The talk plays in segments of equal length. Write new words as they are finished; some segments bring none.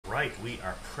Alright, we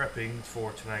are prepping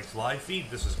for tonight's live feed.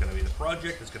 This is going to be the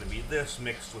project. It's going to be this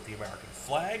mixed with the American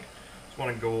flag. Just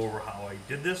want to go over how I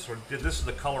did this. This is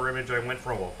the color image I went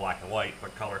for, well, black and white,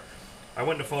 but color. I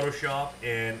went to Photoshop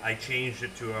and I changed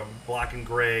it to a black and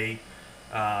gray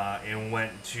and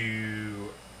went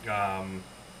to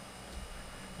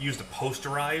use the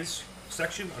posterize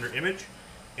section under image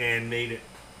and made it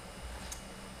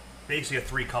basically a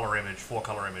 3-color image,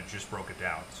 4-color image, just broke it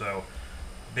down. So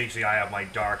basically I have my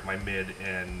dark, my mid,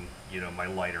 and my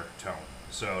lighter tone.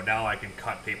 So now I can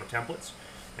cut paper templates,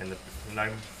 and I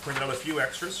printed out a few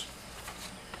extras.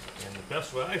 And the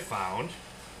best way I found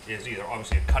is either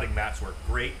obviously cutting mats work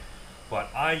great, but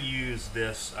I use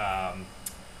this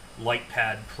Light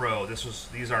Pad Pro.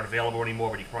 These aren't available anymore,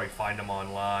 but you can probably find them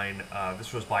online.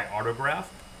 This was by Autograph,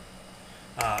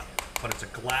 but it's a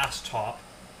glass top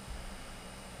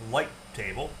light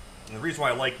table. And the reason why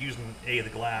I like using the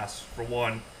glass, for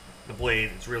one, the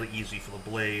blade, it's really easy for the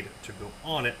blade to go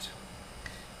on it,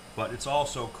 but it's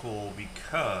also cool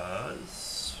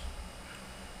because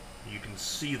you can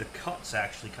see the cuts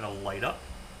actually kind of light up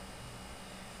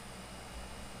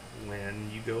when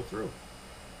you go through,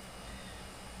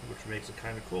 which makes it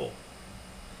kind of cool.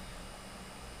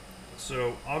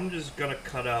 So I'm just going to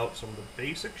cut out some of the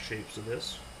basic shapes of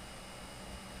this.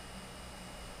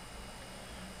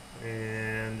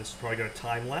 And this is probably going to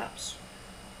time lapse,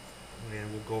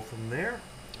 and we'll go from there.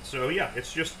 So yeah,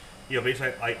 it's just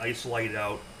basically I isolate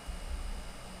out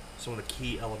some of the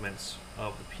key elements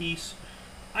of the piece.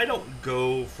 I don't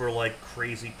go for like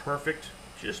crazy perfect,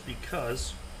 just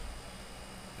because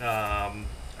I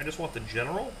just want the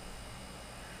general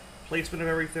placement of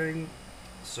everything,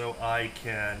 so I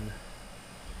can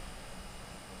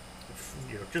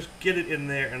just get it in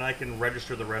there, and I can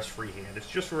register the rest freehand. It's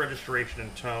just for registration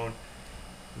and tone.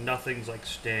 Nothing's like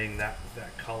staying that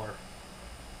color.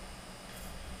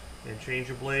 And change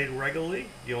your blade regularly.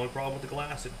 The only problem with the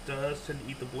glass, it does tend to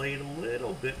eat the blade a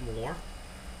little bit more.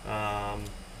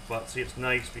 But see, it's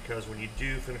nice because when you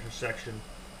do finish a section,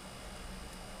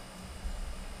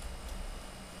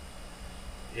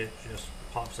 it just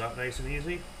pops out nice and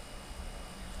easy.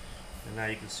 And now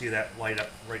you can see that light up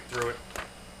right through it.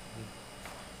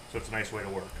 So it's a nice way to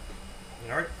work.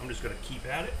 Alright, I'm just going to keep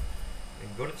at it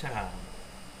and go to town.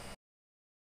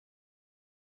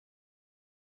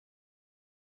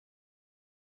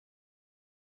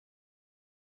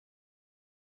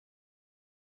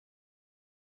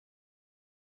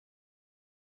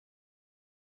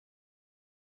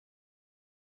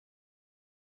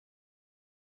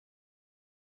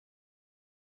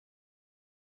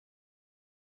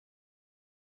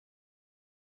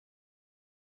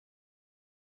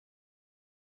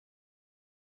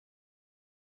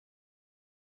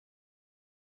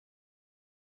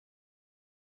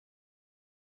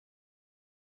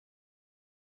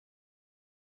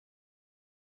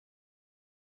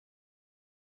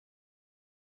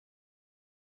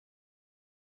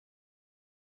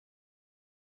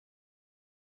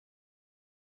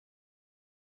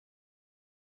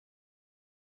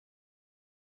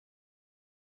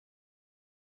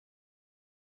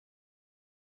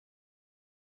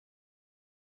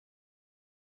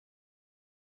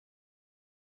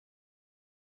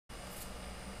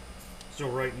 So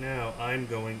right now I'm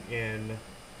going in,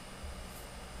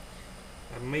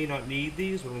 I may not need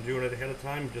these, but I'm doing it ahead of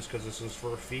time just because this is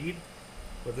for a feed.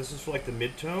 But this is for like the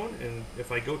mid-tone, and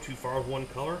if I go too far with one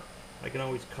color, I can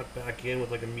always cut back in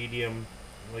with like a medium,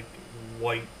 like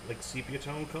white, like sepia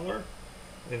tone color,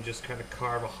 and just kind of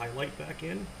carve a highlight back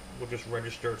in. We'll just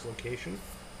register its location.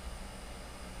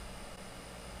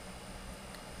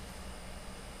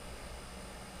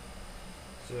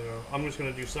 So I'm just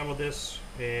going to do some of this,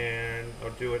 and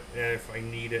I'll do it if I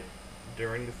need it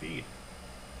during the feed.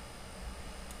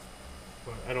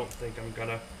 But I don't think I'm going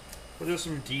to. But there's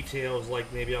some details,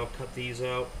 like maybe I'll cut these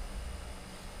out.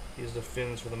 These are the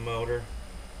fins for the motor,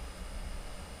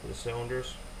 for the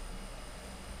cylinders.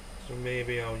 So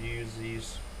maybe I'll use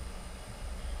these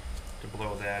to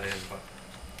blow that in, but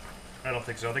I don't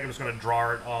think so. I think I'm just going to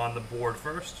draw it on the board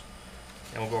first,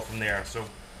 and we'll go from there. So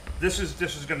this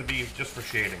is going to be just for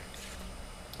shading,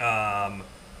 but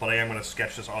I am going to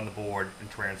sketch this on the board and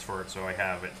transfer it so I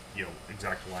have it,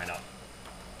 exact line up.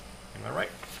 Am I right?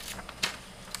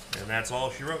 And that's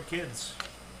all she wrote, kids.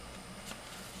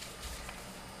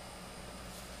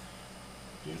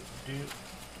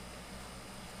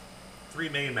 Three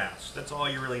main mats. That's all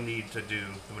you really need to do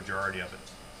the majority of it.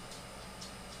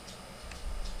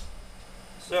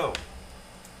 So,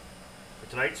 for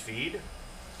tonight's feed,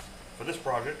 for this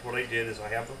project, what I did is I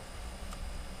have an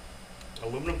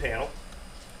aluminum panel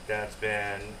that's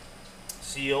been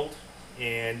sealed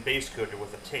and base coated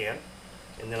with a tan.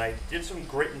 And then I did some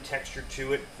grit and texture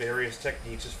to it, various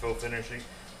techniques as faux finishing,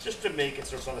 just to make it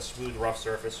so it's not a smooth, rough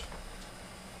surface.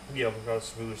 You know, not a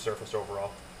smooth surface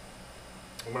overall.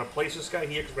 I'm going to place this guy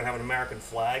here because we're going to have an American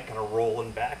flag kind of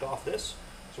rolling back off this.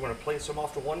 So I'm going to place him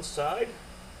off to one side.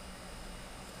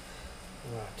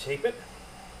 I'm going to tape it.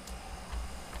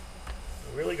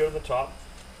 Really go to the top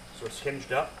so it's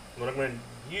hinged up. What I'm going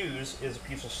to use is a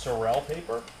piece of Saral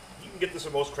paper. You can get this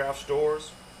at most craft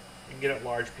stores. You can get it in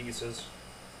large pieces.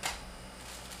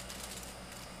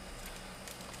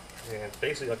 And it's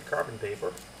basically like a carbon paper.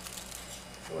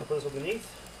 I'm going to put this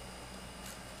underneath.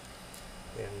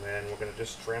 And then we're going to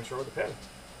just transfer with the pen.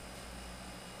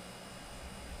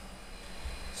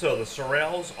 So the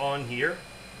Saral's on here.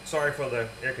 Sorry for the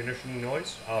air conditioning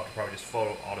noise. I'll have to probably just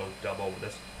auto dub over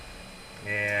this.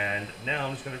 And now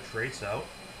I'm just going to trace out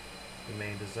the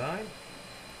main design.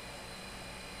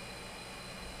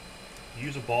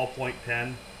 Use a ballpoint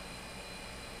pen.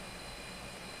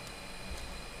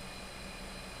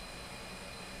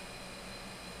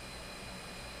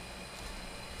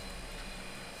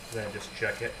 Then just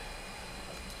check it.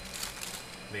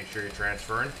 Make sure you're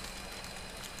transferring.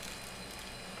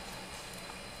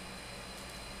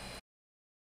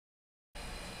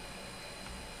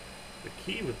 The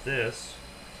key with this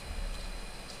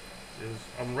is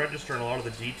I'm registering a lot of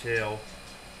the detail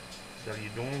that you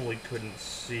normally couldn't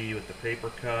see with the paper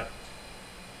cut.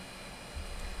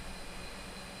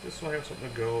 Just so I have something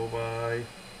to go by.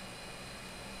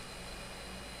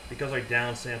 Because I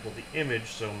downsampled the image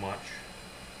so much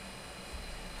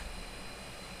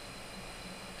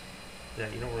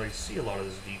that you don't really see a lot of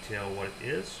this detail, what it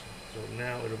is. So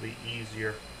now it'll be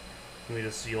easier for me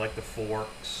to see like the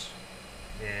forks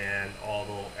and all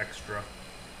the little extra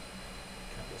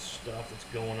kind of stuff that's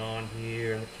going on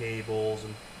here and the cables.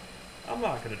 And I'm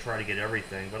not going to try to get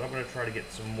everything, but I'm going to try to get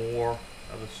some more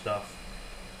of the stuff.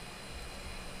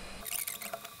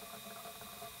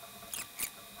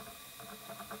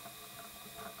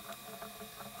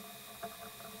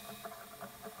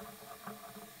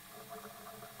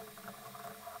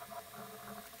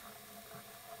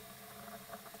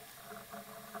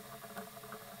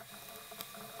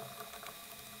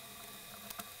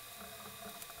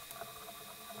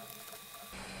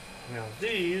 Now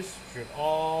these should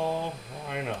all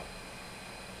line up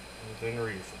within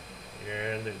reason.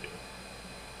 And they do.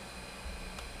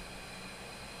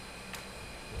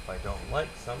 If I don't like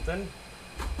something,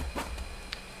 there's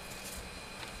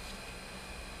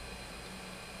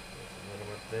a little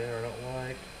bit there I don't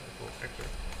like. There's a little extra.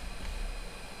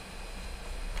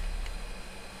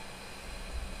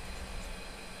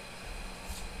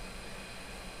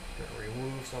 Gonna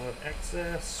remove some of the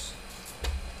excess.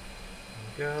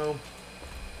 Go,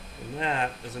 and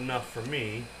that is enough for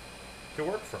me to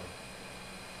work from.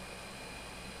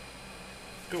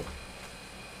 Cool.